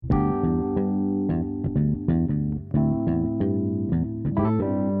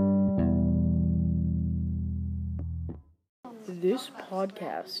This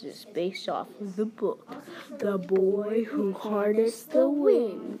podcast is based off of the book, The Boy Who Harnessed the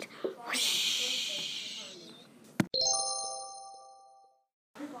Wind.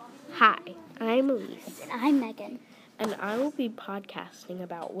 Hi, I'm Elise. And I'm Megan. And I will be podcasting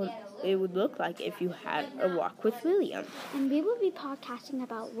about what it would look like if you had a walk with William. And we will be podcasting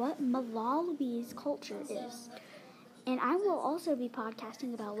about what Malawi's culture is. And I will also be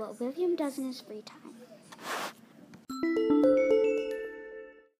podcasting about what William does in his free time.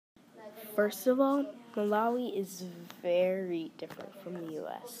 First of all, Malawi is very different from the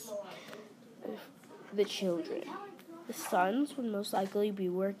U.S. The children. The sons would most likely be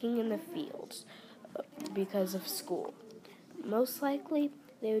working in the fields because of school. Most likely,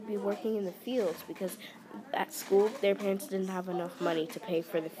 they would be working in the fields because at school, their parents didn't have enough money to pay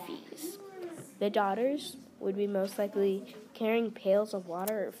for the fees. The daughters would be most likely carrying pails of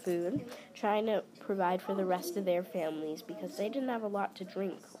water or food, trying to provide for the rest of their families because they didn't have a lot to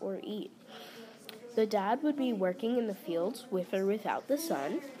drink or eat. The dad would be working in the fields with or without the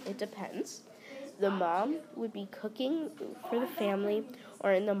son. It depends. The mom would be cooking for the family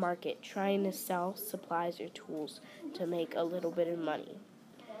or in the market trying to sell supplies or tools to make a little bit of money.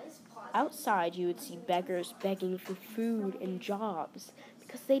 Outside, you would see beggars begging for food and jobs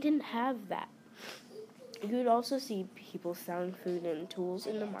because they didn't have that. You would also see people selling food and tools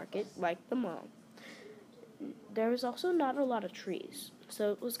in the market, like the mom. There was also not a lot of trees,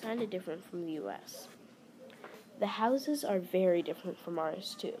 so it was kind of different from the U.S. The houses are very different from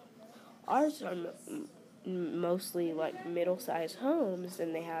ours, too. Ours are mostly like middle-sized homes,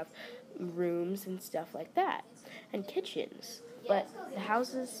 and they have rooms and stuff like that, and kitchens. But the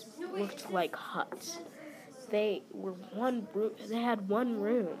houses looked like huts. They had one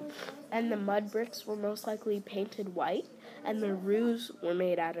room, and the mud bricks were most likely painted white, and the roofs were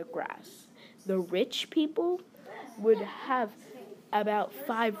made out of grass. The rich people would have about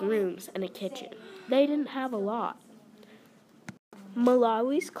 5 rooms and a kitchen. They didn't have a lot.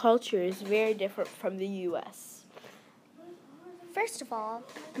 Malawi's culture is very different from the U.S. First of all,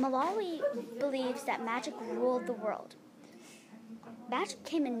 Malawi believes that magic ruled the world. Magic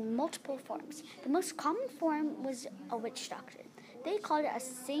came in multiple forms. The most common form was a witch doctor. They called it a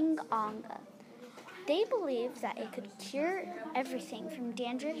sing'anga. They believed that it could cure everything from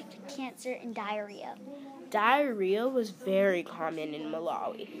dandruff to cancer and diarrhea. Diarrhea was very common in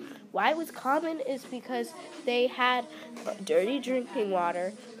Malawi. Why it was common is because they had dirty drinking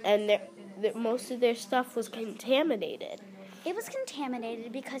water and most of their stuff was contaminated. It was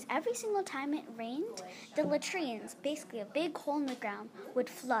contaminated because every single time it rained, the latrines, basically a big hole in the ground, would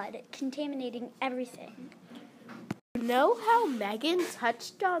flood, contaminating everything. You know how Megan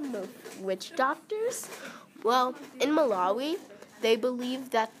touched on the witch doctors? Well, in Malawi, they believe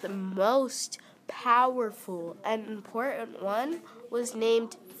that the most powerful and important one was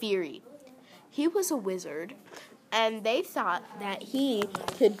named Fury. He was a wizard, and they thought that he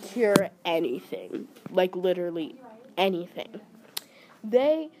could cure anything, like literally anything.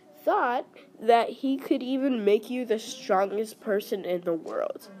 They thought that he could even make you the strongest person in the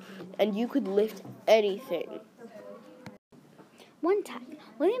world, and you could lift anything. One time,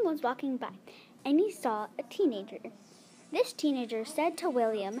 William was walking by, and he saw a teenager. This teenager said to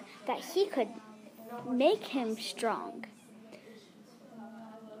William that he could make him strong.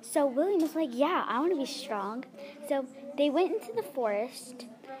 So William was like, yeah, I want to be strong. So they went into the forest,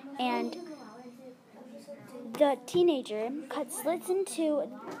 and the teenager cut slits into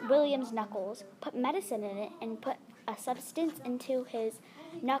William's knuckles, put medicine in it, and put a substance into his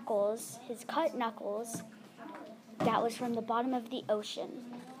knuckles, his cut knuckles, that was from the bottom of the ocean.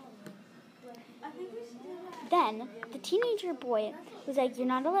 Then, the teenager boy was like, you're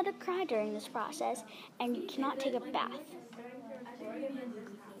not allowed to cry during this process, and you cannot take a bath.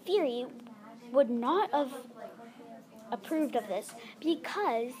 Fury would not have approved of this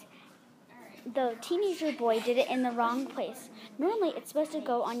because the teenager boy did it in the wrong place. Normally, it's supposed to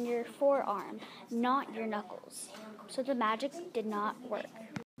go on your forearm, not your knuckles. So the magic did not work.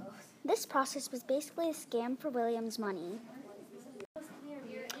 This process was basically a scam for William's money.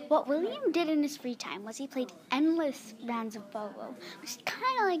 What William did in his free time was he played endless rounds of Bobo, which is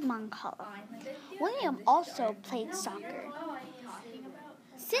kind of like Mancala. William also played soccer.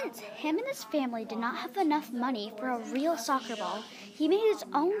 Since him and his family did not have enough money for a real soccer ball, he made his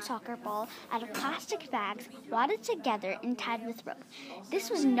own soccer ball out of plastic bags, wadded together, and tied with rope.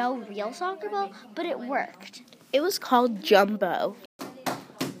 This was no real soccer ball, but it worked. It was called Jumbo.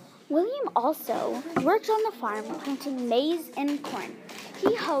 William also worked on the farm planting maize and corn.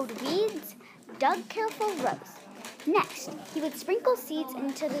 He hoed weeds, dug careful rows. Next, he would sprinkle seeds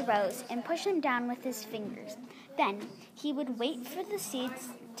into the rows and push them down with his fingers. Then he would wait for the seeds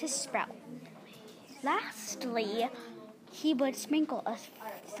to sprout. Lastly, he would sprinkle a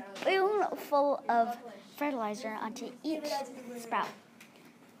spoonful of fertilizer onto each sprout.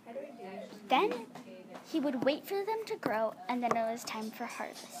 Then he would wait for them to grow, and then it was time for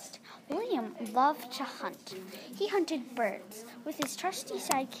harvest. William loved to hunt. He hunted birds with his trusty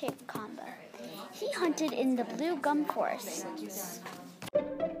sidekick Combo. He hunted in the blue gum forests.